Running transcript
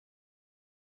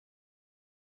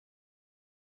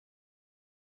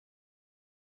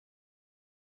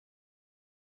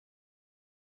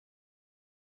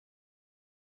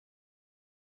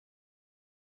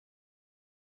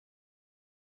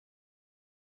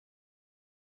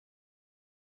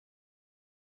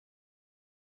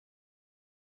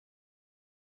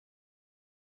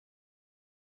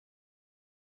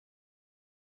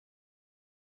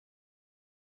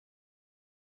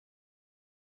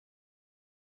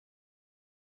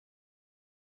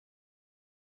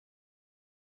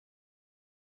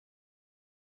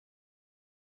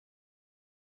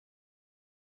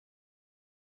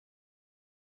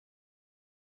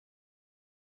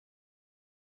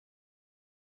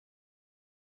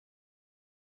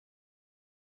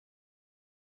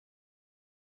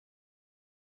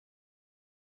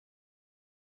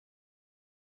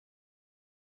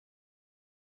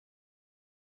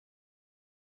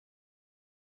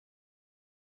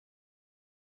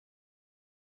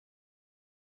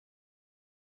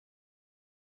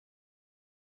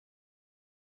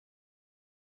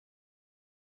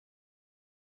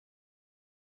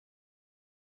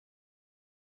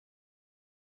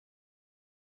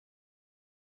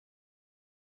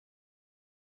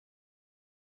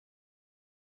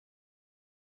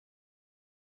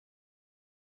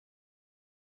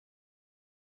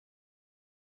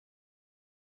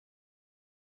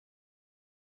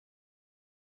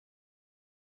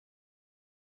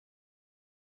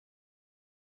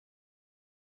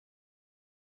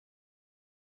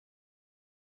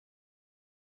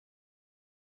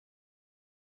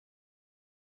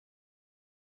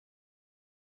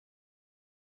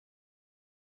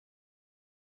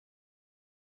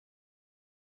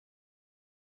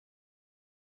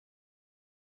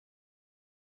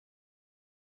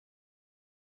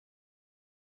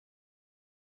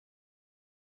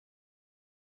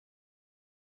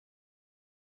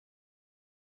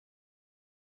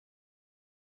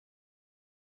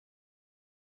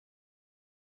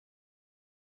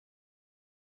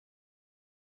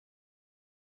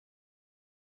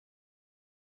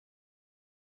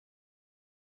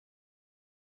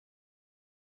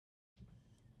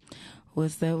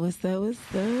What's up? What's up? What's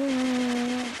up?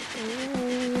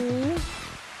 Ooh.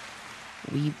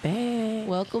 We back.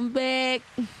 Welcome back.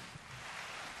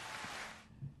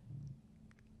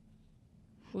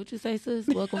 What you say, sis?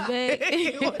 Welcome back.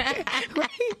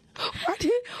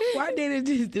 Why did it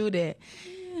just do that?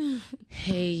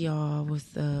 Hey, y'all.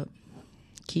 What's up?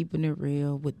 Keeping it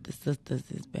real with the sisters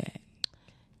is back.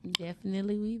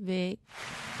 Definitely we back.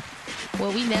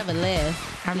 Well, we never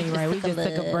left. I mean, right? We just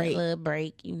took a break. Little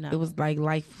break, you know. It was like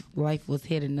life was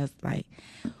hitting us like,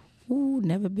 ooh,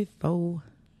 never before.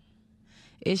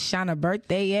 It's Shauna's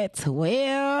birthday at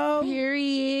 12.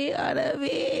 Period. On a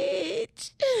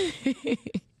bitch.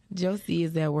 Josie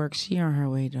is at work. She on her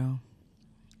way, though.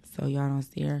 So y'all don't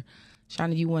see her.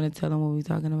 Shauna, you want to tell them what we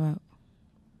talking about?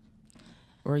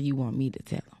 Or you want me to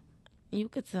tell them? You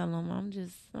could tell them. I'm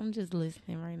just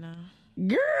listening right now.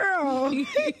 Girl.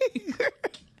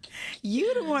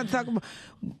 You the one to talk about.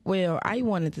 Well, I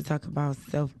wanted to talk about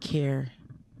self-care.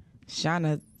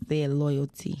 Shauna said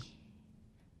loyalty.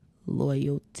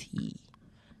 Loyalty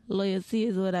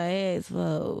is what I asked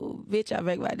for. Bitch, I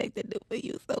break my neck to do for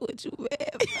you, so what you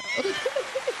mad for?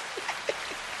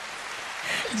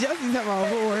 Josie talking about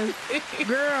horse.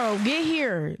 Girl, get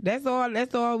here. That's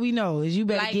all we know is you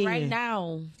better like get right here.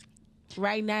 now.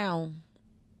 Right now.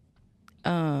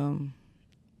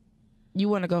 You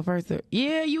want to go first?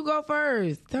 Yeah, you go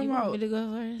first. You want me to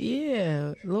go first?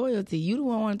 Yeah, loyalty. You the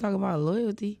one want to talk about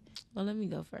loyalty. Well, let me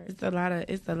go first. It's a lot of.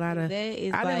 That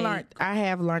is I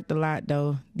have learned a lot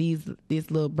though. This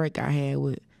little break I had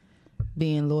with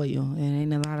being loyal, and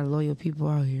ain't a lot of loyal people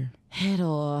out here at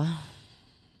all.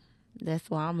 That's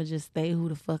why I'ma just stay who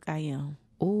the fuck I am.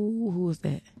 Ooh, who is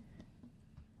that?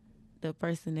 The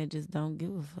person that just don't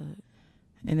give a fuck.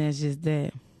 And that's just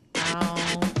that.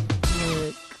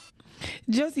 Look.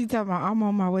 Josie talking about, I'm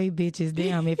on my way, bitches.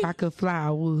 Damn, if I could fly,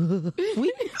 I would. We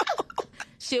know.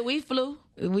 Shit, we flew.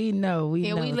 We know.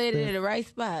 And we landed in the right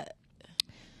spot.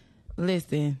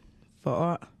 Listen, for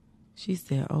all... She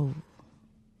said, oh.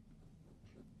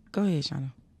 Go ahead,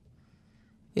 Shauna.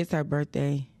 It's her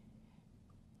birthday.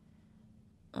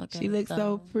 Okay, she looks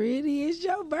so pretty. It's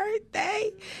your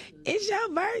birthday. It's your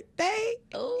birthday.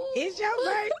 Ooh. It's your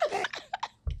birthday.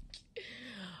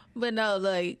 But no,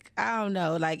 like, I don't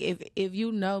know. Like, if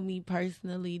you know me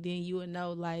personally, then you would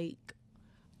know, like,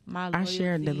 my loyalty. I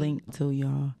shared the link to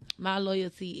y'all. My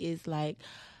loyalty is, like,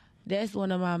 that's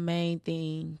one of my main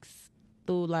things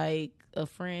through, like, a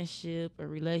friendship, a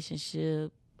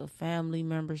relationship, a family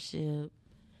membership.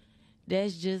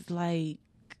 That's just, like,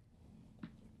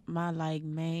 my, like,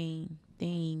 main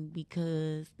thing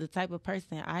because the type of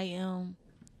person I am,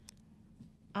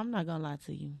 I'm not gonna lie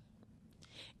to you.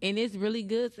 And it's really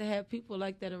good to have people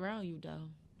like that around you, though.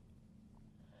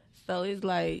 So it's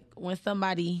like when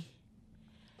somebody,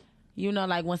 you know,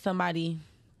 like when somebody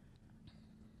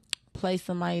plays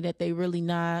somebody that they really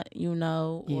not, you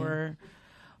know, yeah.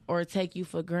 or take you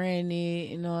for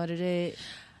granted and all of that.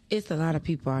 It's a lot of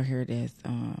people out here that's,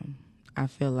 I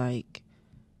feel like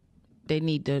they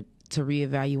need to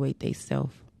reevaluate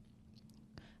themselves.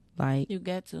 Like you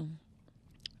got to.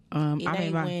 I'm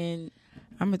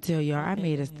gonna tell y'all, I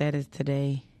made a status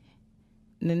today.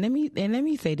 And let me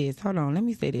say this. Hold on, let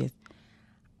me say this.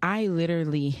 I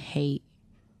literally hate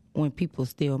when people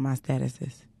steal my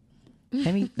statuses.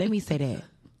 Let me say that.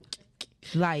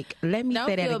 Like, let me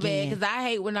say that again. Don't feel bad because I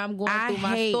hate when I'm going through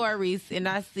my stories and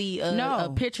I see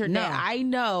a picture that I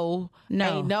know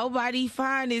ain't nobody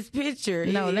find this picture.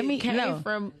 Let me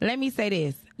say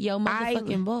this. Your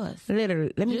motherfucking boss.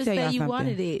 Literally, let me just tell y'all say you something.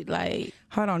 Wanted it. Like,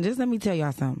 hold on, just let me tell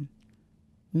y'all something.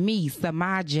 Me,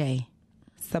 Semaj,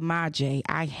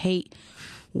 I hate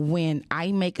when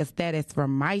I make a status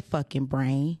from my fucking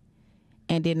brain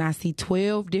and then I see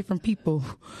 12 different people.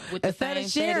 Instead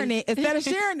of sharing it, they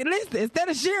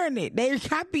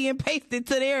copy and paste it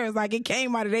to theirs like it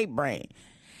came out of their brain.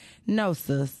 No,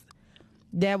 sis.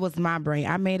 That was my brain.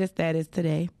 I made a status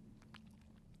today.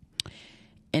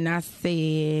 And I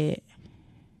said,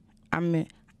 I'm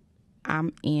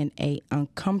in a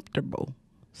uncomfortable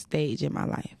stage in my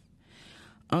life.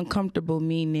 Uncomfortable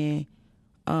meaning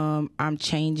I'm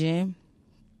changing.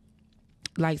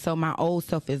 Like, so my old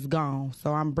self is gone.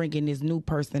 So I'm bringing this new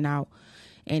person out.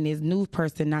 And this new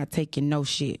person not taking no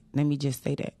shit. Let me just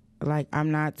say that. Like,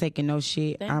 I'm not taking no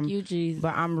shit. Thank you, Jesus.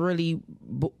 But I'm really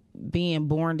being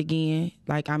born again.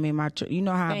 Like, I'm in my... You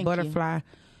know how a butterfly...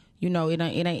 You know, it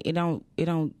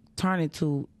don't turn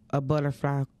into a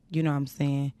butterfly. You know what I'm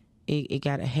saying? It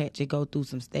got a hatch. It go through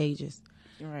some stages.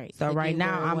 Right. So right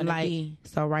now I'm like,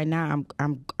 so right now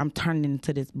I'm turning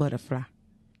into this butterfly,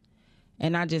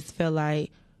 and I just feel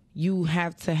like, you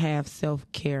have to have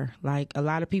self-care. Like, a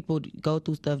lot of people go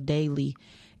through stuff daily,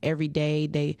 every day.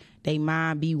 They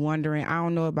mind be wondering. I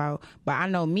don't know about, but I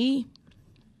know me,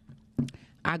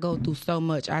 I go through so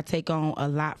much. I take on a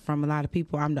lot from a lot of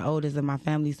people. I'm the oldest in my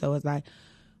family, so it's like,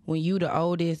 when you the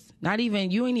oldest, not even,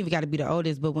 you ain't even got to be the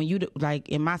oldest, but when you, like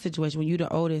in my situation, when you the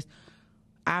oldest,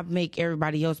 I make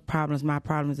everybody else problems my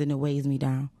problems, and it weighs me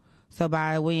down. So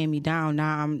by weighing me down,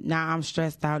 now I'm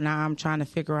stressed out. Now I'm trying to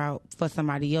figure out for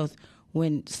somebody else,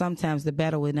 when sometimes the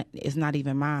battle is not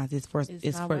even mine. It's for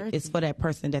that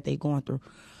person that they going through.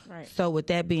 Right. So with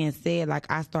that being said,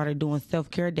 like, I started doing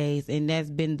self-care days, and that's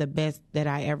been the best that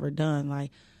I ever done.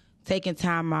 Like, taking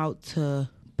time out to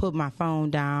put my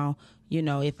phone down. You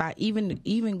know, if I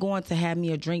even going to have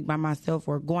me a drink by myself,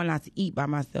 or going out to eat by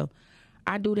myself,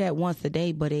 I do that once a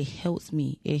day, but it helps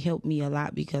me. It helped me a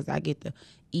lot because I get to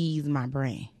ease my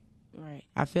brain. Right.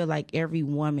 I feel like every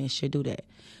woman should do that.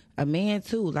 A man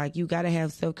too. Like, you gotta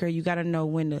have self-care. You gotta know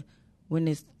when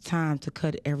it's time to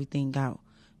cut everything out,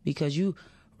 because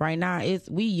right now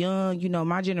we young. You know,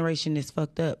 my generation is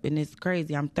fucked up, and it's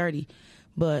crazy. I'm 30.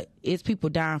 But it's people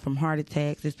dying from heart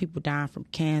attacks. It's people dying from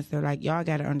cancer. Like, y'all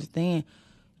got to understand,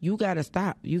 you got to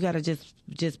stop. You got to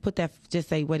just put that, just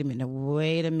say, wait a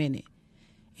minute.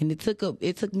 And it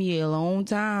took me a long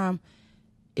time.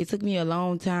 It took me a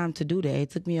long time to do that.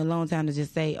 It took me a long time to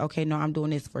just say, okay, no, I'm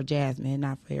doing this for Jasmine,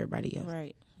 not for everybody else.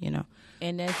 Right. You know?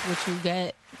 And that's what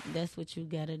you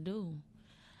got to do.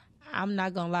 I'm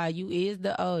not going to lie. You is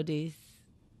the oldest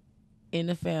in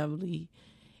the family.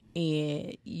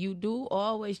 And you do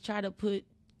always try to put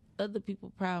other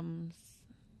people's problems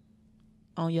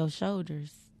on your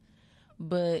shoulders.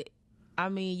 But, I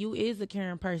mean, you is a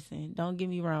caring person. Don't get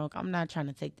me wrong. I'm not trying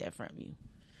to take that from you.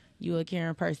 You a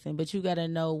caring person. But you got to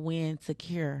know when to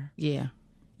care. Yeah.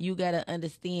 You got to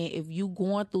understand, if you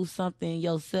going through something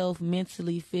yourself,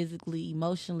 mentally, physically,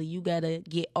 emotionally, you got to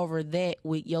get over that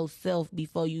with yourself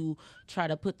before you try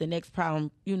to put the next problem,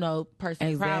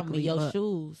 person's problem in your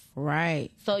shoes.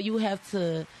 Right. So you have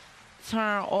to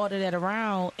turn all of that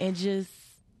around and just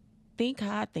think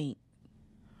how I think.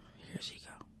 Here she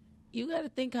go. You got to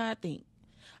think how I think.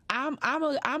 I'm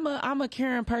a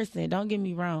caring person. Don't get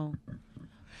me wrong.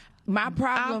 My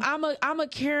problem, I'm a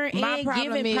caring and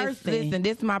giving person. Listen,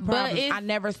 this is my problem. I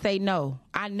never say no.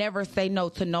 I never say no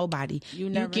to nobody. You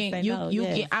never say no.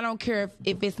 Yes. I don't care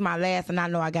if it's my last and I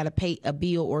know I got to pay a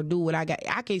bill or do what I got.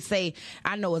 I can say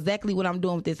I know exactly what I'm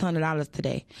doing with this $100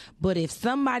 today. But if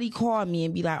somebody call me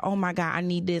and be like, "Oh my God, I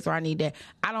need this or I need that,"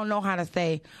 I don't know how to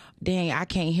say, "Dang, I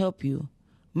can't help you."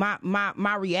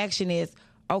 My reaction is,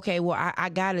 okay, well, I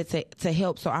got it to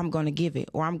help, so I'm going to give it,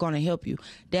 or I'm going to help you.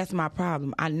 That's my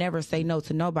problem. I never say no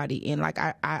to nobody. And like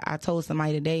I told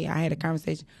somebody today, I had a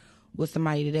conversation with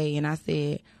somebody today, and I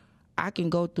said, I can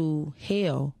go through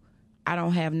hell. I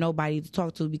don't have nobody to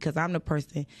talk to, because I'm the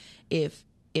person. If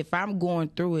I'm going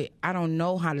through it, I don't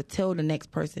know how to tell the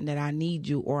next person that I need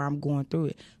you or I'm going through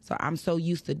it. So I'm so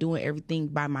used to doing everything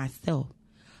by myself.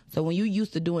 So when you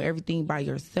used to doing everything by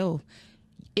yourself,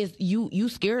 it's you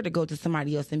scared to go to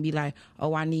somebody else and be like,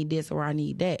 "Oh, I need this or I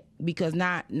need that," because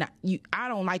not you. I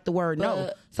don't like the word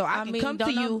no, so I can come to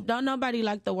you. Don't nobody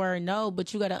like the word no,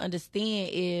 but you got to understand,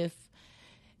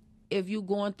 if you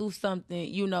going through something,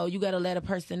 you got to let a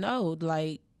person know,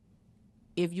 like,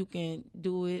 if you can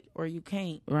do it or you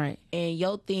can't. Right. And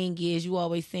your thing is, you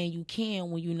always saying you can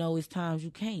when you know it's times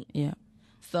you can't. Yeah.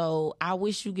 So I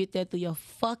wish you get that through your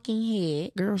fucking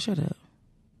head. Girl, shut up.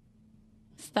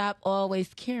 Stop always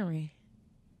caring.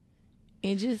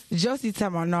 And just... Josie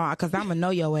tell me no, because I'm going to know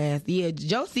your ass. Yeah,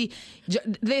 Josie,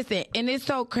 listen, and it's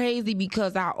so crazy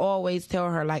because I always tell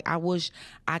her, like, I wish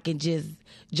I could just...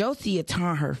 Josie would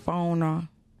turn her phone off.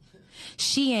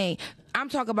 She ain't... I'm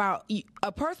talking about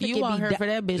a person. You want her for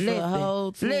that bitch for a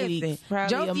whole 2 weeks.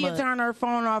 Josie would turn her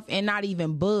phone off and not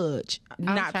even budge.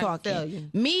 Not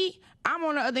talking. Me... I'm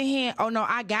on the other hand, oh no,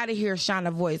 I gotta hear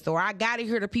Shauna voice, or I gotta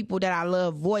hear the people that I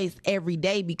love voice every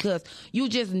day, because you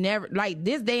just never, like,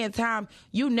 this day and time,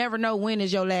 you never know when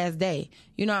is your last day.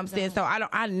 You know what I'm saying? So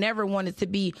I never wanted to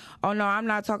be, oh no, I'm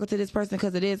not talking to this person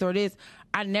because of this or this.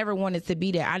 I never wanted to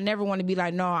be that. I never want to be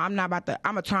like, no, I'm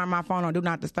gonna turn my phone on, do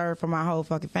not disturb for my whole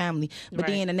fucking family. But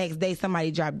then the next day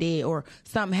somebody dropped dead or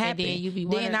something happened. And then you be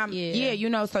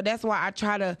wondering, so that's why I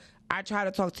try to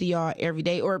talk to y'all every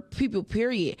day, or people,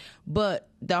 period. But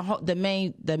the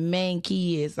main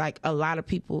key is, like, a lot of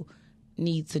people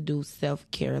need to do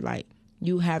self-care. Like,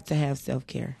 you have to have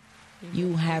self-care.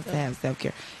 You have to have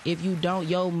self-care. If you don't,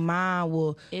 your mind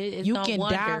will... You can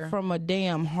die from a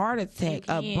damn heart attack,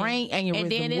 a brain aneurysm,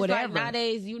 and then it's whatever. like,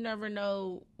 nowadays, you never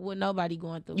know what nobody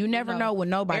going through. You never know what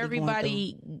nobody going through.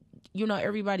 Everybody you know,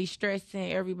 everybody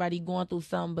stressing, everybody going through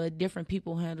something, but different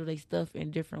people handle their stuff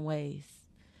in different ways.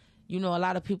 You know, a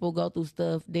lot of people go through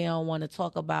stuff they don't want to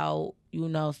talk about, you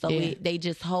know, so they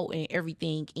just holding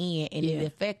everything in and it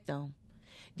affect them.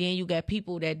 Then you got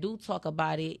people that do talk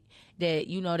about it, that,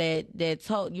 you know, that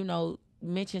talk, you know,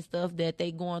 mention stuff that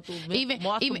they going through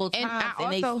multiple times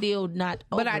and they still not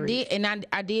over I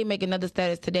did make another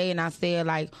status today, and I said,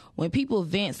 like, when people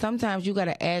vent, sometimes you got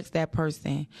to ask that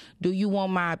person, do you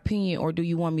want my opinion or do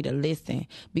you want me to listen?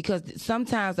 Because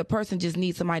sometimes a person just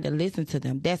needs somebody to listen to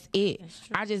them. That's it.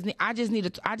 I just need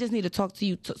to talk to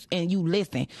you and you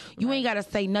listen. You ain't got to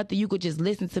say nothing. You could just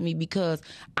listen to me, because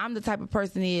I'm the type of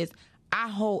person I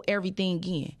hold everything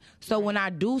in. So when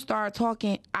I do start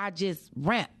talking, I just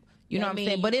rant. You know what I'm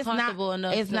saying? But it's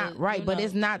not right. But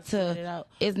it's not to.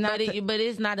 It's not. But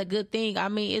it's not a good thing. I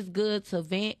mean, it's good to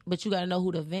vent, but you gotta know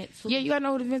who to vent to. Yeah, you gotta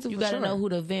know who to vent to. You gotta know who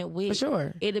to vent with. For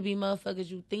sure. It'll be motherfuckers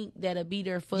you think that'll be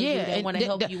there for you, that want to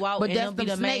help you out, but and they'll be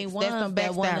the main ones. That's them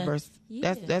backstabbers.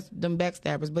 That's them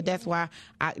backstabbers. But that's why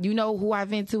you know who I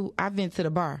vent to? I vent to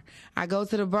the bar. I go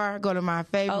to the bar, go to my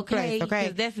favorite place.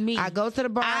 Okay, that's me. I go to the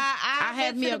bar. I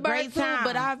have me a great time.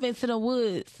 But I've been to the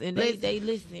woods and they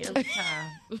listen every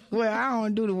time. Well, I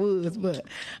don't do the woods, but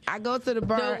I go to the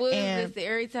bar. The woods and listen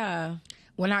every time.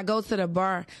 When I go to the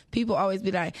bar, people always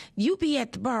be like, you be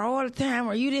at the bar all the time,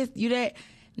 or you this, you that.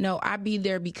 No, I be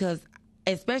there because,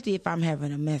 especially if I'm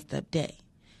having a messed up day.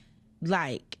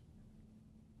 Like,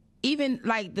 even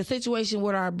like the situation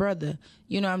with our brother,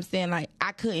 you know what I'm saying? Like,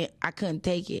 I couldn't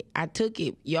take it. I took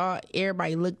it. Y'all,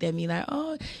 everybody looked at me like,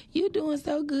 oh, you doing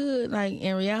so good. Like,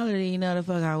 in reality, no, the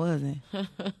fuck I wasn't.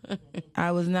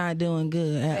 I was not doing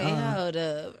good at all. Hold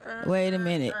up. Wait a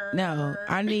minute. No,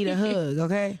 I need a hug,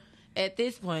 okay? At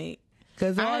this point,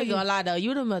 cause I ain't gonna lie though,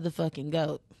 you the motherfucking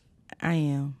goat. I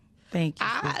am. Thank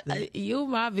you, you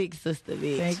my big sister,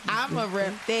 bitch. Thank you, I'ma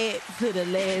rep that to the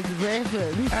last breath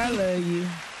of me. I love you.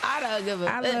 I don't give a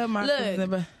I love my sister.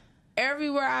 But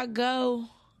everywhere I go,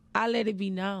 I let it be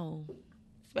known.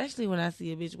 Especially when I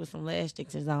see a bitch with some lash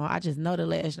extensions on. I just know the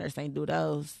lash nurse ain't do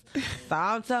those. So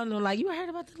I'm telling them, like, you heard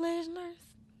about the lash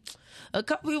nurse? A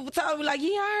couple people told me, like, yeah,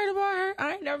 I heard about her.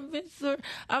 I ain't never been to her.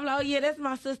 I'm like, oh, yeah, that's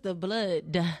my sister,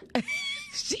 Blood.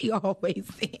 She always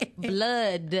said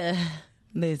Blood.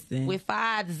 Listen. With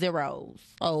 5 zeros,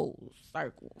 O's,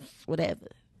 circles, whatever.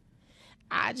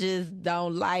 I just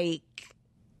don't like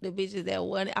the bitches that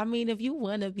want it. I mean, if you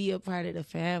want to be a part of the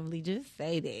family, just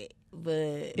say that.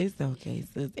 But it's okay,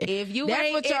 sis. If you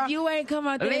ain't come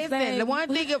out there, listen. The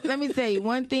one thing, let me tell you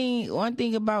one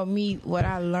thing about me. What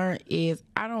I learned is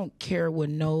I don't care what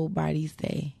nobody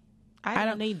say. I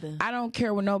don't either. I don't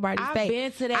care what nobody say. I've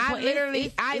been to that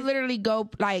point. I literally go,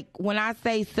 like, when I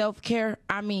say self-care,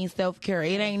 I mean self-care.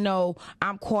 It ain't no,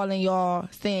 I'm calling y'all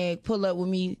saying, pull up with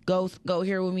me, go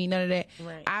here with me, none of that.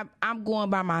 Right. I'm going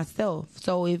by myself.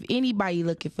 So if anybody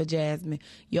looking for Jasmine,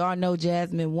 y'all know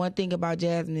Jasmine. One thing about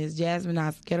Jasmine is Jasmine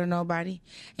not scared of nobody,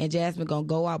 and Jasmine gonna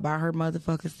go out by her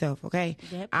motherfucking self, okay?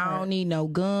 I don't need no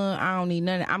gun. I don't need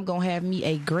none of that. I'm gonna have me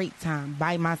a great time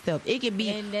by myself. It could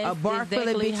be a bar full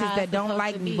of bitches that don't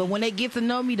like me, but when they get to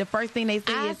know me, the first thing they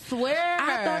say is,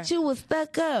 I thought you was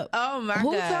stuck up. Oh my God.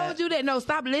 Who God. told you that? No,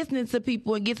 stop listening to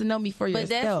people and get to know me for yourself.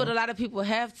 But that's what a lot of people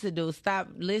have to do. Stop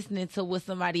listening to what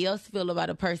somebody else feel about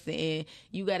a person, and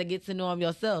you got to get to know them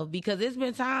yourself. Because it's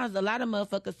been times a lot of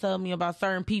motherfuckers tell me about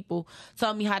certain people,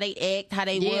 tell me how they act, how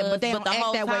they was, but they the don't act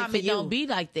whole that way time for it you. don't be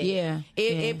like that.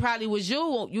 It probably was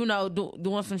you know,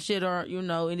 doing some shit, or, you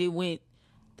know, and it went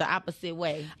the opposite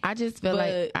way. I just feel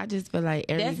like everybody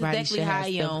that's exactly should how have I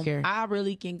am. self-care. I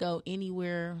really can go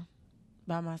anywhere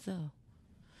by myself.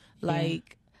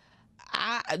 Like,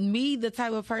 me, the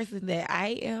type of person that I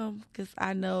am, because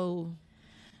I know,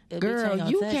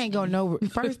 girl, you can't go nowhere.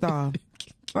 First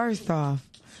off,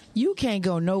 you can't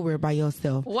go nowhere by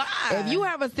yourself. Why? If you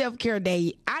have a self-care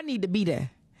day, I need to be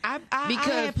there. I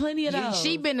had plenty of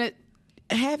those.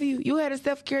 Have you? You had a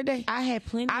self-care day? I had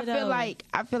plenty of those.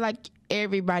 I feel like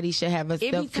everybody should have a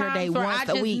self-care day once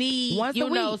a week. Once a week.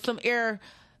 You know, some air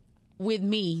with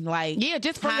me. Like, yeah,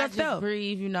 just for yourself. Just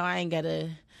breathe. You know, I ain't got to,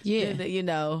 you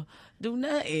know, do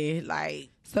nothing. Like,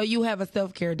 so you have a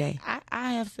self-care day?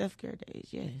 I have self-care days,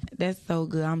 yes. That's so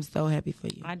good. I'm so happy for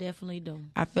you. I definitely do.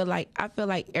 I feel like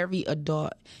every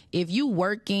adult, if you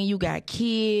working, you got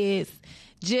kids,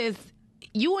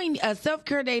 you ain't, a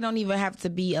self-care day don't even have to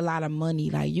be a lot of money.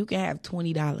 Like, you can have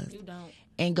 $20. You don't.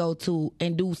 And go to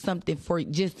and do something for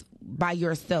just by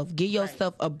yourself. Give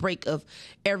yourself a break of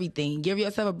everything. Give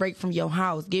yourself a break from your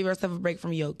house. Give yourself a break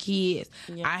from your kids.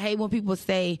 Yeah. I hate when people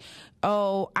say,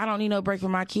 oh, I don't need no break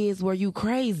from my kids. Were you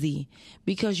crazy?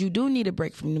 Because you do need a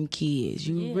break from them kids.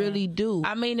 You really do.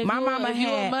 I mean, if you're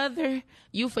a mother,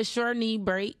 you for sure need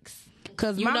breaks.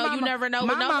 Because you never know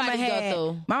what nobody go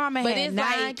through. My mama had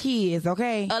 9 kids,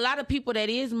 okay? A lot of people that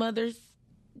is mothers,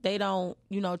 they don't,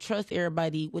 trust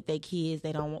everybody with their kids.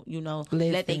 They don't,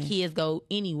 let their kids go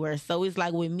anywhere. So it's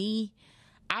like with me,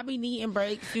 I be needing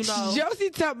breaks,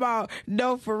 Josie talk about,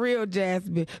 no, for real,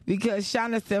 Jasmine, because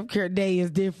Shauna's self-care day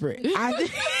is different. Don't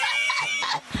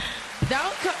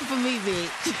come for me,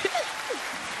 bitch.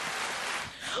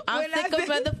 I'm sick of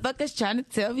motherfuckers trying to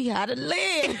tell me how to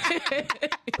live.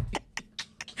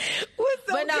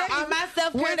 But no, on my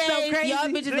self-care days, y'all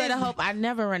bitches better hope I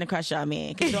never run across y'all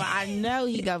man. Because I know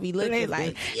he gonna be looking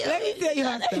like, let me tell you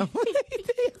something.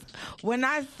 When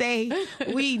I say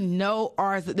we know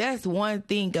ours, that's one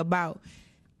thing about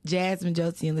Jasmine,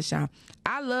 Josie, and LaShawn.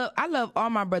 I love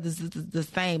all my brothers the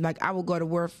same. Like, I will go to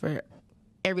war for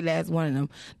every last one of them.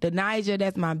 The Nigel,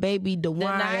 that's my baby. Dewan,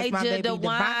 that's my baby.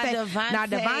 Devontae. Now,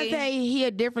 Devontae, he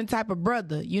a different type of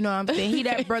brother. You know what I'm saying? He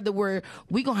that brother where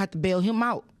we gonna have to bail him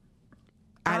out.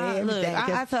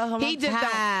 I tell him he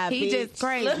just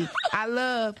crazy. I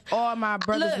love all my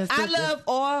brothers and sisters. I love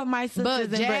all my sisters but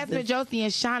and Jasmine, brothers. Josie,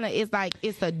 and Shauna, it's like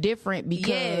it's a different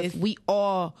because we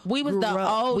all was the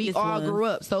oldest. We all ones. grew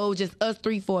up, so it was just us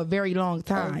 3 for a very long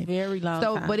time. A very long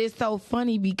time. But it's so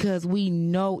funny because we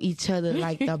know each other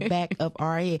like the back of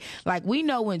our head. Like, we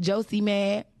know when Josie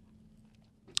mad,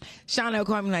 Shauna will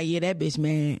call me like, yeah, that bitch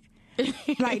mad.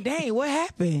 Like, dang, what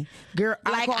happened, girl?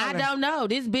 I don't know.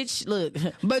 This bitch, look,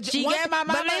 but she got my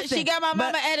mama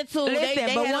attitude. They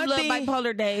have little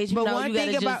bipolar days. But one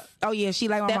thing about she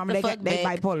like my mama. They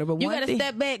bipolar. But you gotta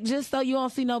step back just so you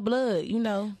don't see no blood.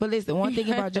 But listen, one thing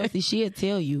about Josie, she'll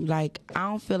tell you, like, I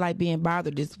don't feel like being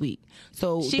bothered this week.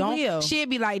 So she'll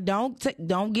be like,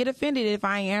 don't get offended if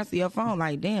I ain't answer your phone.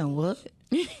 Like, damn, what?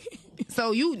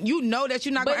 So you know that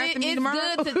you're not going to answer me tomorrow?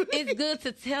 It's good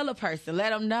to tell a person.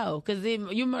 Let them know. Because it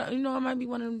might be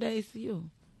one of them days for you.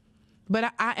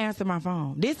 But I answer my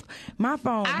phone. My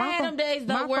phone. I had them days,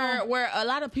 though, where a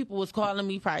lot of people was calling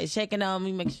me, probably checking on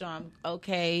me, making sure I'm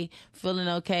okay, feeling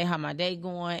okay, how my day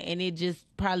going. And it just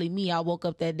probably me. I woke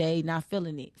up that day not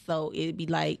feeling it. So it'd be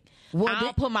like, I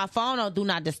don't put my phone on Do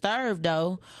Not Disturb,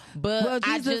 though. But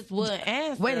I just wouldn't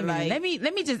answer. Wait a minute.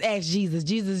 Let me just ask Jesus.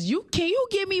 Jesus, can you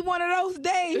give me one of those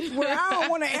days where I don't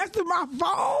want to answer my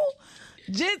phone?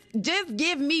 Just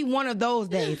give me one of those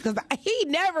days, because he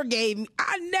never gave me.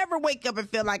 I never wake up and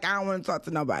feel like I don't want to talk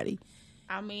to nobody.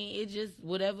 I mean, it just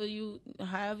however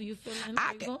you feeling.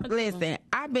 Listen,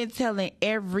 I've been telling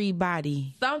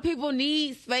everybody. Some people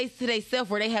need space to themselves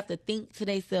where they have to think to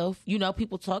themselves.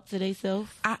 People talk to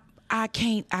themselves. I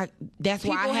can't. That's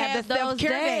why I have the self-care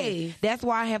day. That's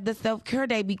why I have the self-care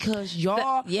day, because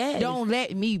y'all don't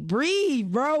let me breathe,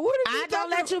 bro. I don't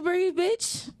let you breathe,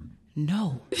 bitch.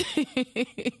 No.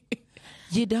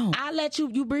 You don't. I let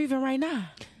you breathing right now.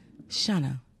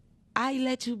 Shauna, I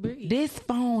let you breathe. This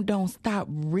phone don't stop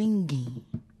ringing.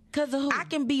 Cause of who? I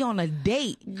can be on a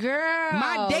date. Girl.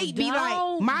 My date be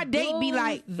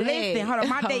like, listen, hold on.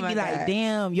 My date be like,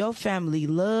 damn, your family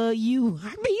love you.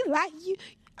 I be like, you.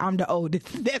 I'm the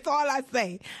oldest. That's all I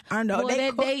say. I'm the oldest.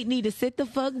 That date need to sit the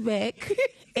fuck back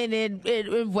and then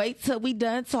and wait till we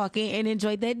done talking and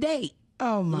enjoy that date.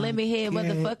 Oh my lemon head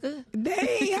motherfucker. Dang,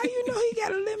 how you know he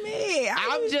got a lemon head?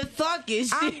 I'm just talking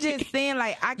shit. I'm just saying,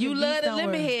 like, I can you love the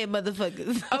lemon head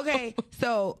motherfuckers. Okay,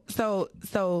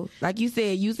 so like you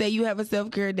say you have a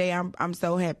self-care day. I'm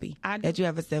so happy that you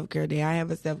have a self-care day. I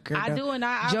have a self-care day. I do, and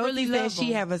I Josie really love says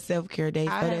she have a self-care day.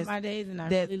 I have my days, and I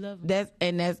really love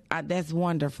them. That's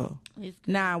wonderful.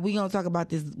 Now we gonna talk about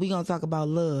this. We gonna talk about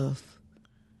love.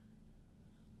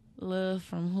 Love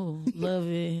from who? Love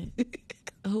it.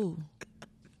 Who?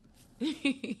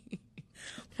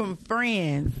 From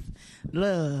friends.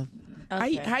 Love.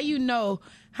 Okay. How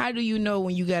do you know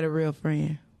when you got a real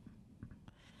friend?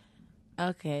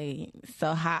 Okay,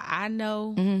 so how I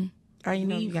know, how you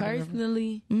know me you got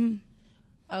personally,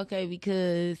 okay,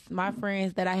 because my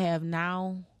friends that I have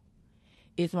now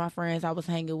is my friends I was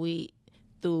hanging with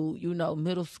through,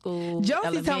 middle school,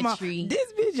 Josie elementary.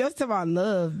 This bitch just talking about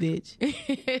love,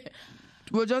 bitch.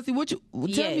 Well, Josie,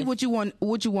 tell me what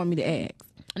you want me to ask.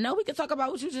 No, we can talk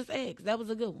about what you just asked. That was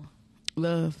a good one.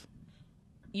 Love.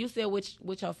 You said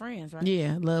with your friends, right?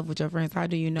 Yeah, love with your friends. How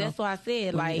do you know? That's why I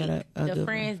said, like, the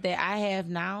friends that I have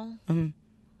now,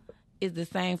 is the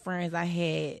same friends I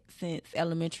had since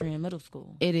elementary and middle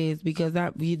school. It is, because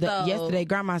yesterday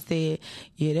grandma said,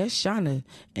 yeah, that's Shauna,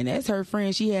 and that's her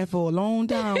friend she had for a long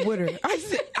time with her.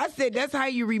 I said, that's how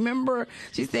you remember?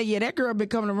 She said, yeah, that girl been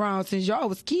coming around since y'all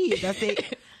was kids.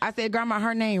 I said, grandma,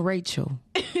 her name Rachel.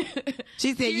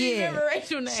 She said, you yeah. Remember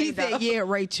Rachel name, she said, yeah,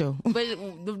 Rachel. But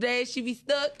the day she be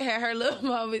stuck, had her little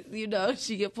moments,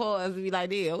 she get paused and be like,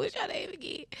 damn, what's your name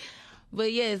again?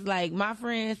 But yes, like my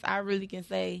friends, I really can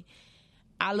say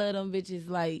I love them bitches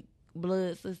like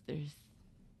blood sisters.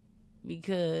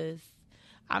 Because,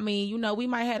 I mean, we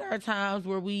might have our times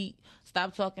where we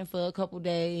stopped talking for a couple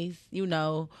days,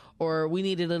 or we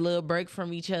needed a little break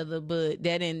from each other, but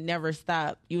that didn't never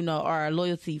stop, our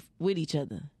loyalty with each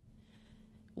other.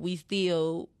 We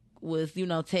still was,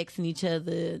 texting each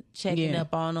other, checking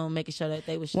up on them, making sure that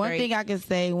they was straight. One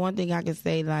thing I can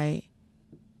say, like,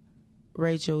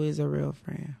 Rachel is a real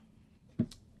friend.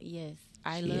 Yes,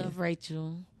 I love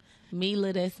Rachel.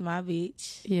 Mila, that's my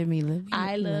bitch. Yeah, Mila.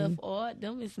 I love all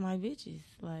them. It's my bitches.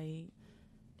 Like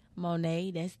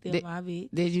Monet, that's still my bitch.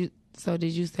 Did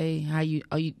you say how you?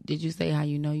 Did you say how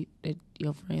you know that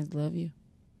your friends love you?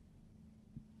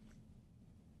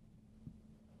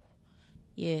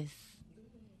 Yes.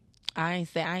 I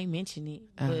ain't mention it,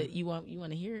 but you want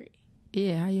to hear it?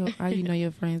 Yeah, how you know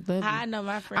your friends love you? How I know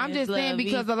my friends I'm just saying,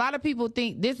 because a lot of people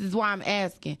think, this is why I'm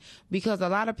asking, because a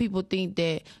lot of people think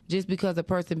that just because a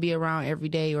person be around every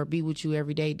day or be with you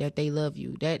every day that they love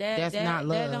you. That's not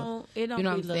love. It don't you know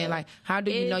what I'm saying? Like, how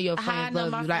do you know your friends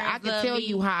love you? Like, I can tell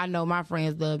you how I know my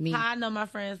friends love me. How I know my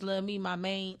friends love me, my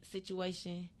main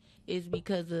situation is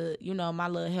because of, my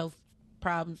little health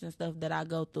problems and stuff that I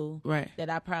go through. Right. That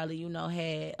I probably,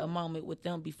 had a moment with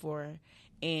them before.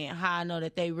 And how I know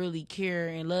that they really care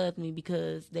and love me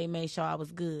because they made sure I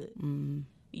was good.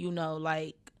 Mm-hmm.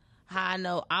 Like how I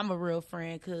know I'm a real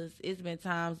friend, because it's been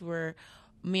times where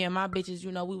me and my bitches,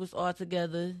 we was all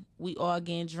together, we all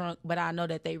getting drunk, but I know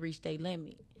that they reached their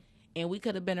limit. And we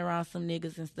could have been around some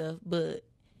niggas and stuff, but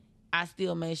I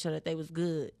still made sure that they was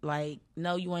good. Like,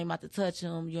 no, you ain't about to touch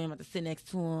them, you ain't about to sit next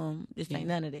to them, this ain't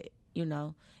none of that, And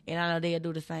I know they'll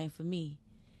do the same for me.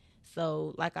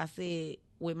 So, like I said,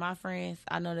 with my friends,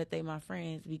 I know that they my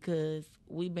friends because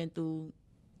we've been through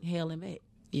hell and back.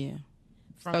 Yeah.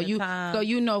 So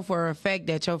you know for a fact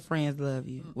that your friends love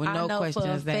you, with no questions asked. I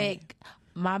know for a fact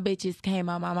my bitches came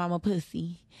out my mama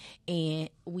pussy,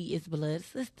 and we is blood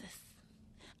sisters.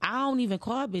 I don't even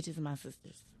call bitches my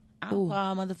sisters. I call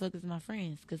motherfuckers my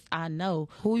friends, because I know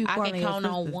who you I calling can count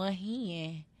your on one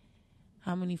hand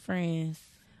how many friends.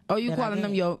 Oh, you calling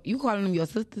them your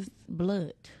sisters?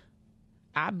 Blood.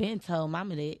 I been told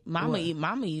mama that. Mama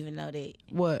even know that.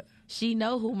 What? She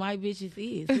know who my bitches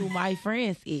is, who my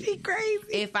friends is. She crazy.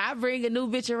 If I bring a new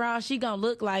bitch around, she gonna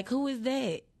look like, who is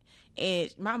that?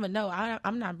 And mama know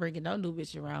I'm not bringing no new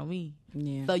bitch around me.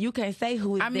 Yeah. So you can't say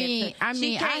who is that. I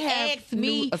have ask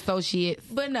me, new associates.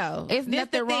 But no. It's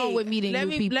nothing wrong with meeting new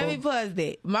people. Let me pause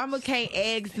that. Mama can't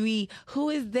ask me,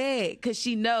 who is that? Because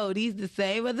she know these the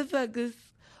same motherfuckers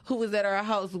who was at our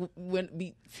house when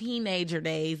be teenager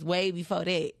days, way before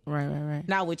that. Right.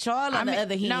 Now with y'all on the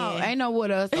other hand, no, ain't no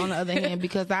with us on the other hand,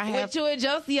 because I have with you and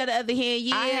Josie on the other hand,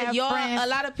 yeah, I have y'all friends, a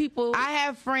lot of people. I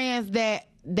have friends that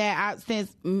I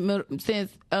since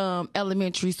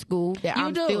elementary school that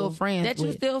I'm still friends with. That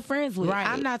you still friends with. Right.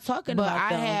 I'm not talking about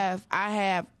them. I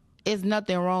have. It's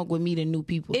nothing wrong with meeting new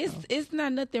people. It's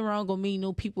not nothing wrong with meeting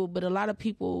new people, but a lot of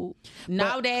people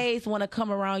nowadays want to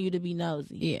come around you to be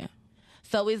nosy. Yeah.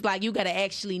 So it's like you got to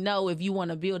actually know if you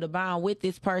want to build a bond with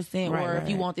this person, or if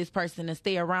you want this person to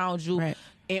stay around you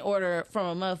in order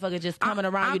from a motherfucker just coming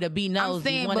around you to be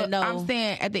nosy. I'm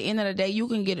saying at the end of the day, you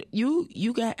can get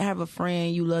you can have a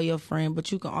friend, you love your friend,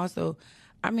 but you can also,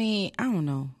 I don't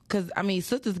know, because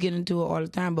sisters get into it all the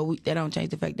time, but that don't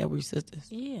change the fact that we're sisters.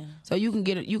 Yeah. So you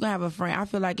can have a friend. I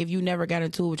feel like if you never got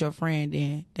into it with your friend,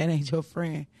 then that ain't your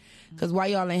friend. Because why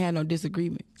y'all ain't had no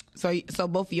disagreement? So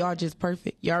both of y'all just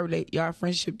perfect. Y'all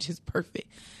friendship just perfect.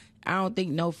 I don't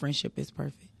think no friendship is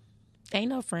perfect. Ain't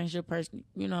no friendship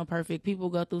perfect. People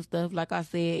go through stuff. Like I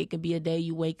said, it could be a day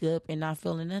you wake up and not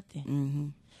feeling nothing. Mm-hmm.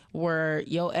 Where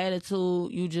your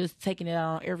attitude, you just taking it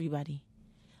out on everybody.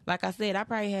 Like I said, I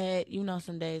probably had,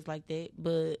 some days like that.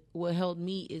 But what helped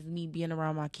me is me being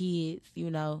around my kids,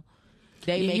 You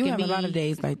have a lot of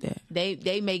days like that.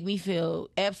 They make me feel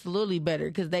absolutely better,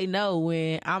 because they know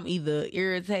when I'm either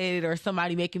irritated or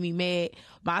somebody making me mad,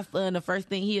 my son, the first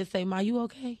thing he'll say, "Ma, you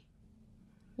okay?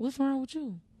 What's wrong with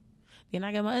you?" Then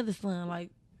I got my other son, like,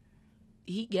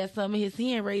 he got something in his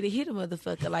hand ready to hit a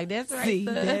motherfucker. Like, that's right. See,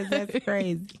 that's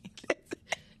crazy.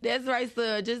 That's right,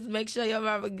 son. Just make sure your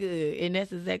mama good. And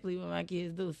that's exactly what my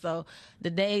kids do. So the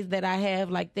days that I have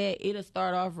like that, it'll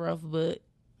start off rough, but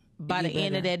by the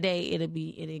end of that day, it'll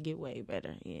get way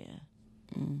better. Yeah.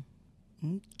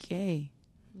 Okay.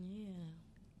 Yeah.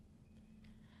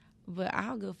 But I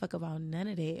don't give a fuck about none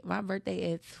of that. My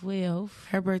birthday at 12.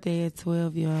 Her birthday at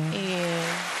 12, y'all. And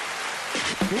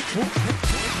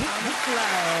I'm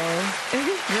slow.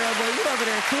 Girl, boy, you over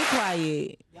there too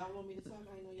quiet. Y'all want me to talk?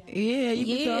 I know y'all. Yeah,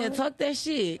 you can Talk that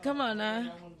shit. Come on now.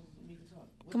 Y'all want me to talk.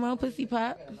 Come on, pussy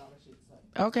pop. I got a lot of shit to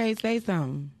say. Okay, say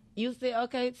something. You said,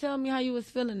 okay, tell me how you was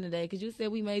feeling today, because you said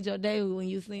we made your day when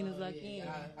you seen us like in.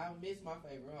 I miss my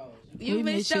favorite hoes. You We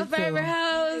missed miss your you too. favorite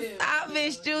house. I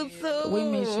missed you too. We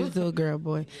miss you too, girl,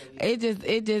 boy.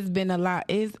 It just been a lot.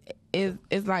 It's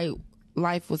like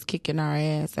life was kicking our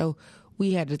ass, so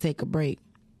we had to take a break.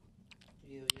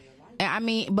 And I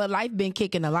mean, but life been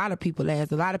kicking a lot of people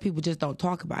ass. A lot of people just don't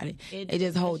talk about it. They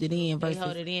just hold it in. They Versus,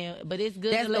 hold it in, but it's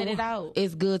good to let it out.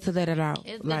 It's good to let it out.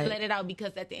 It's good to let it out,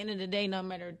 because at the end of the day, no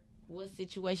matter what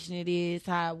situation it is,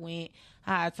 how it went,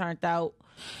 how it turned out,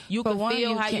 you can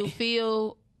feel how you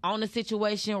feel on the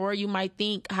situation, or you might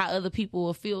think how other people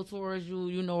will feel towards you,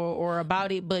 you know, or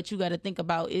about it. But you got to think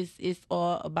about it's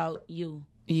all about you.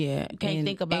 Yeah, You can't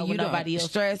think about what nobody else.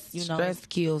 Stress, you know, stress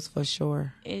kills for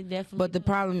sure. It definitely. But the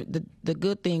problem, the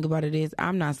good thing about it is,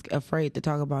 I'm not afraid to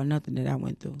talk about nothing that I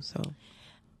went through. So,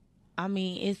 I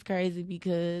mean, it's crazy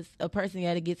because a person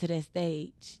got to get to that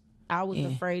stage. I was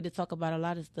afraid to talk about a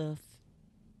lot of stuff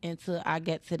until I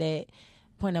got to that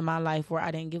point in my life where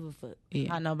I didn't give a fuck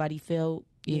how nobody felt,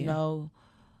 you know,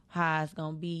 how it's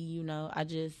gonna be, you know.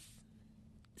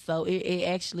 So it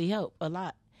actually helped a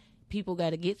lot. People got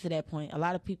to get to that point. A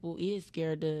lot of people is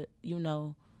scared to, you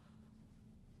know,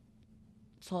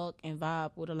 talk and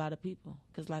vibe with a lot of people,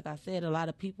 because like I said, a lot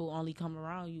of people only come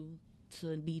around you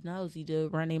to be nosy, to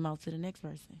run their mouth to the next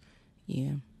person.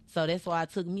 Yeah. So that's why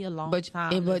it took me a long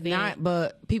time.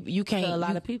 But people, you can't. To a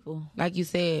lot of people, like you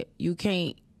said, you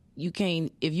can't.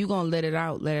 If you gonna let it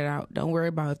out, let it out. Don't worry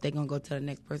about if they gonna go to the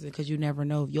next person, because you never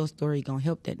know if your story gonna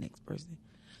help that next person.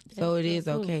 So it is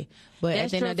okay. But at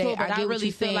the end of the day, I get what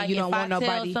you're saying. Like, you don't want nobody.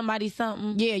 Tell somebody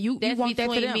something. Yeah, you want that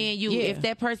to them. Me and you. Yeah. If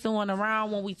that person wasn't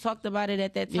around when we talked about it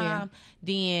at that time,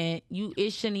 then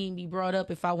it shouldn't even be brought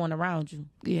up if I wasn't around you.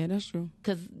 Yeah, that's true.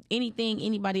 Because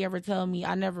anybody ever tell me,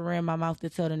 I never ran my mouth to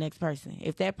tell the next person.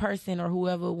 If that person or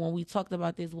whoever, when we talked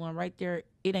about this one right there,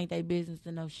 it ain't their business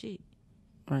to know shit.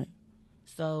 Right.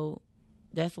 So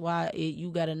that's why you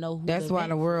got to know who. That's why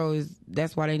the world is.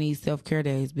 That's why they need self-care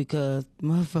days, because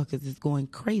motherfuckers is going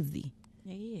crazy.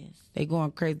 It is. They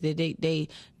going crazy.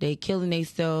 They killing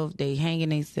themselves. They hanging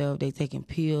themselves. They taking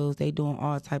pills. They doing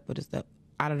all type of the stuff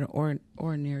out of the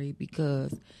ordinary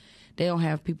because they don't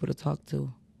have people to talk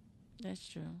to. That's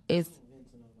true. It's,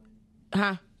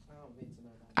 huh?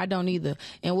 I don't either.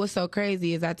 And what's so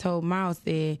crazy is I told Miles,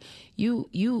 said,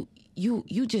 you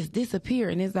just disappear.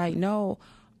 And it's like, no,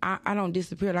 I don't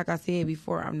disappear. Like I said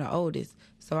before, I'm the oldest.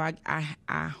 So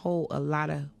I hold a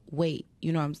lot of weight.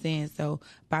 You know what I'm saying? So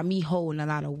by me holding a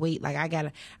lot of weight, like I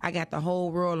got the whole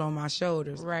world on my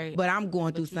shoulders. Right. But I'm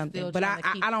going through something. But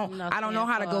I don't know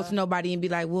how to go to nobody and be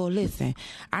like, well, listen,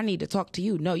 I need to talk to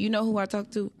you. No, you know who I talk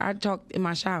to? I talk in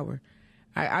my shower.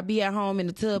 I be at home in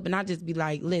the tub and I just be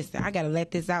like, listen, I gotta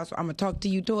let this out, so I'm gonna talk to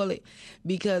you, toilet,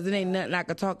 because it ain't nothing I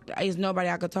could talk. It's nobody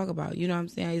I could talk about. You know what I'm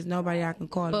saying? It's nobody I can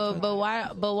call. But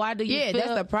why do you? Yeah, feel,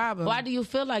 that's the problem. Why do you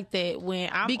feel like that when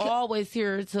I'm always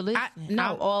here to listen?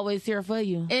 I'm always here for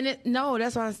you. And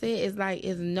that's what I said. It's like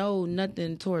it's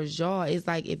nothing towards y'all. It's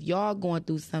like if y'all going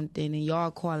through something and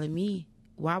y'all calling me,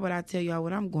 why would I tell y'all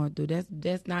what I'm going through?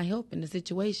 That's not helping the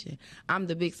situation. I'm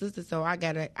the big sister, so I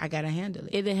gotta handle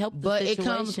it. It helps, but it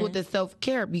comes with the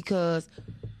self-care, because,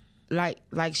 like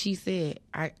she said,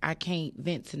 I can't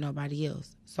vent to nobody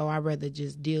else. So I rather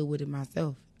just deal with it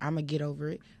myself. I'm gonna get over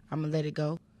it. I'm gonna let it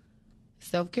go.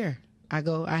 Self-care. I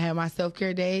have my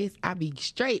self-care days. I be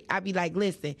straight. I be like,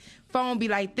 listen, phone be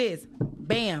like this.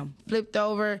 Bam, flipped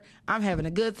over. I'm having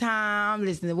a good time,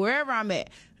 listening to wherever I'm at.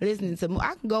 Listening to,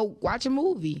 I can go watch a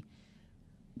movie.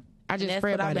 I just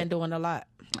pray about it. That's what I've been doing a lot.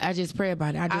 I just pray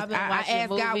about it. I ask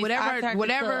God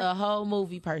whatever. A whole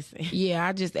movie person. Yeah,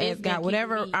 I just ask God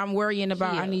whatever I'm worrying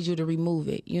about. I need you to remove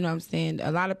it. You know what I'm saying?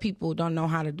 A lot of people don't know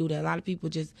how to do that. A lot of people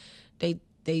just they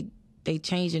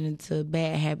change it into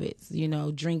bad habits. You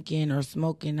know, drinking or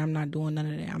smoking. I'm not doing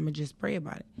none of that. I'm gonna just pray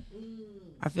about it.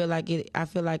 I feel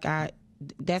like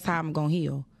that's how I'm gonna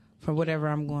heal from whatever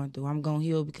I'm going through. I'm gonna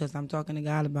heal because I'm talking to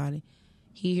God about it.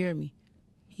 He hear me.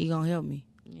 He gonna help me.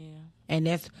 Yeah. And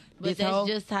that's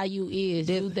just how you is.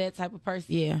 You that type of person.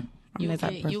 Yeah. I'm that type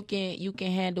of person. You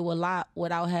can handle a lot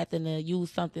without having to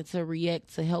use something to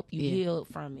react to help you heal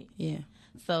from it. Yeah.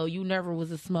 So you never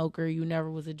was a smoker, you never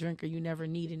was a drinker, you never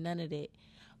needed none of that.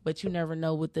 But you never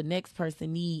know what the next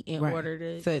person need in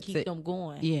order to keep them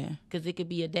going. Yeah. Because it could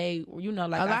be a day, you know,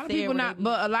 like a lot of people not,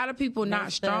 but a lot of people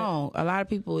not strong. A lot of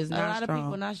people is not strong. A lot of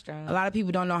people not strong. A lot of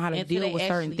people don't know how to deal with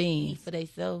certain things. For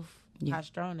themselves, how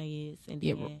strong they is. And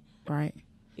then right.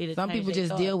 Some people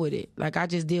just deal with it. Like I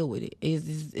just deal with it.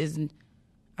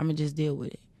 I'm gonna just deal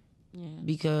with it. Yeah.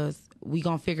 Because we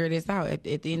gonna figure this out at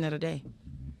the end of the day.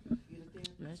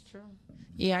 That's true.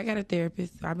 Yeah, I got a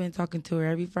therapist. I've been talking to her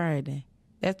every Friday.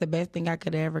 That's the best thing I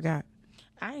could have ever got.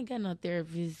 I ain't got no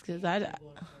therapist because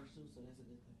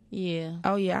yeah.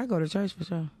 Oh yeah, I go to church for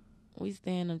sure. We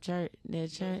stay in church. Yeah,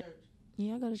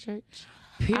 I go to church.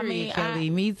 Period,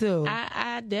 Kelly. Me too.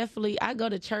 I definitely go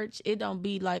to church. It don't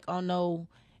be like on no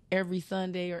every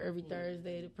Sunday or every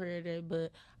Thursday the prayer day,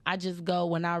 but I just go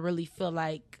when I really feel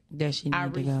like that I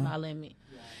reach my limit.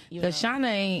 Cause Shauna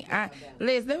ain't.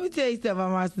 Liz, let me tell you something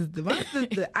about my sister. My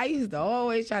sister, I used to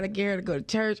always try to get her to go to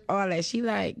church, all that. She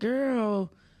like,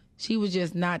 girl, she was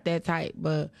just not that type.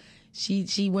 But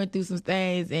she went through some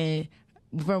things, and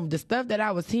from the stuff that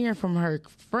I was hearing from her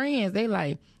friends, they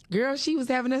like, girl, she was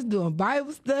having us doing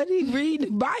Bible study, reading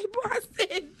the Bible. I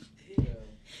said,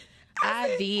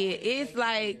 I did. It's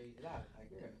like.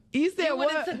 You said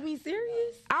what? It took me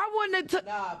serious? I wouldn't have took.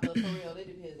 Nah, but for real, it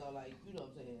depends on like, you know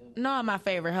what I'm saying. No, I'm my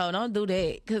favorite hoe. Don't do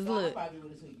that. Cause look.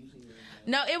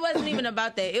 No, it wasn't even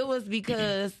about that. It was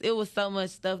because it was so much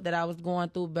stuff that I was going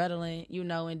through, battling, you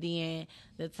know, and then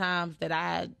the times that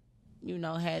I, you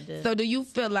know, had to. So do you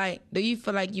feel like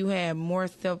you had more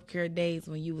self-care days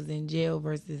when you was in jail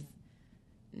versus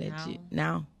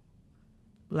now?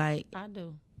 Like I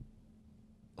do.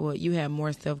 Well, you had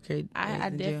more self-care days I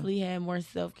definitely had more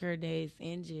self-care days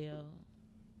in jail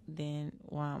than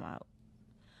while I'm out.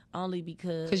 Only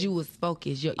because you was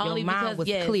focused. Your mind was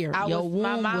clear.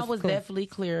 My mind was definitely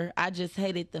clear. I just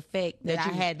hated the fact that I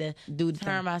had to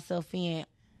turn myself in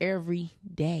every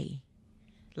day.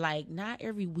 Like, not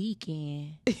every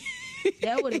weekend.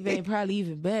 That would have been probably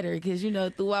even better because, you know,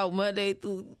 throughout Monday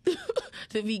to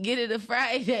beginning of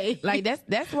Friday. Like,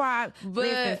 that's why,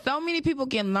 listen, so many people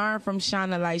can learn from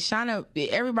Shauna. Like, Shauna,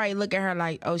 everybody look at her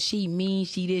like, oh, she mean,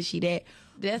 she this, she that.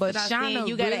 That's but what I'm saying.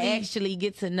 You got to actually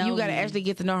get to know actually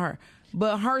get to know her.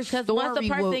 But her story, because once a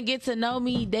person get to know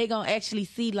me, they going to actually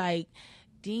see, like,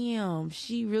 damn,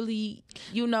 she really,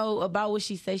 you know, about what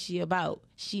she say she about.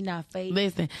 She not fake.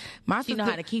 Listen, my she know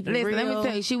how to keep it real. Let me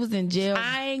tell you, she was in jail.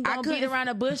 I ain't gonna beat around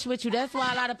the bush with you. That's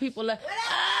why a lot of people are.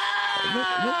 Look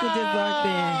who just walked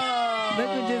in. Look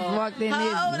who just walked in.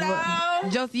 Hold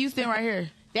on. Josie, you sitting right here.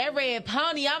 That red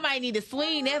pony, I might need to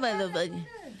swing that motherfucker.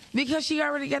 Because she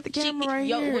already got the camera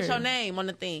here. What's your name on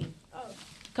the thing? Oh.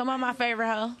 Come on, my favorite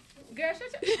hoe. Girl,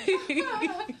 shut your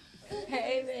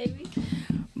Hey, baby.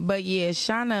 But yeah,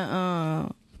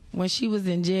 Shauna, when she was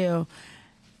in jail,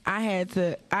 I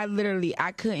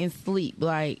couldn't sleep.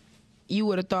 Like, you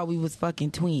would have thought we was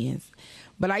fucking twins.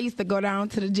 But I used to go down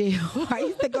to the jail.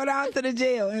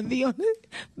 And be on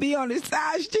the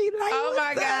side street like, oh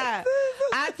my God.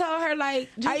 I told her, like,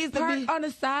 I used to park on the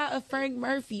side of Frank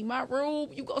Murphy. My room,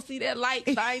 you gonna see that light.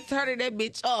 So I ain't turning that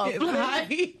bitch off.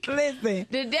 Like, listen.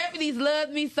 The deputies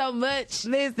loved me so much.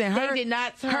 Listen, they did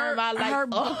not turn my light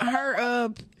off. Her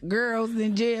girls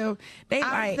in jail,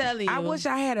 I'm telling you. I wish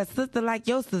I had a sister like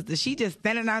your sister. She just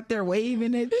standing out there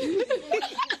waving at you.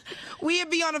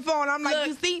 We'd be on the phone. I'm like, look,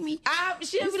 you see me?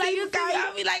 She'll be like, you see me?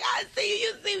 I'll be like, I see you.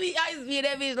 You see me? I used to be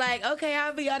that bitch like, okay,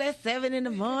 I'll be out at 7 in the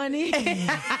morning.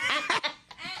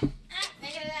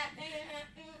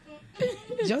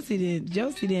 Josie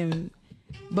didn't.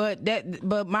 But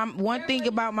one thing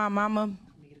about my mama.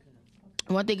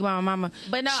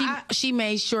 But no, she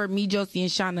made sure me, Josie, and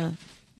Shauna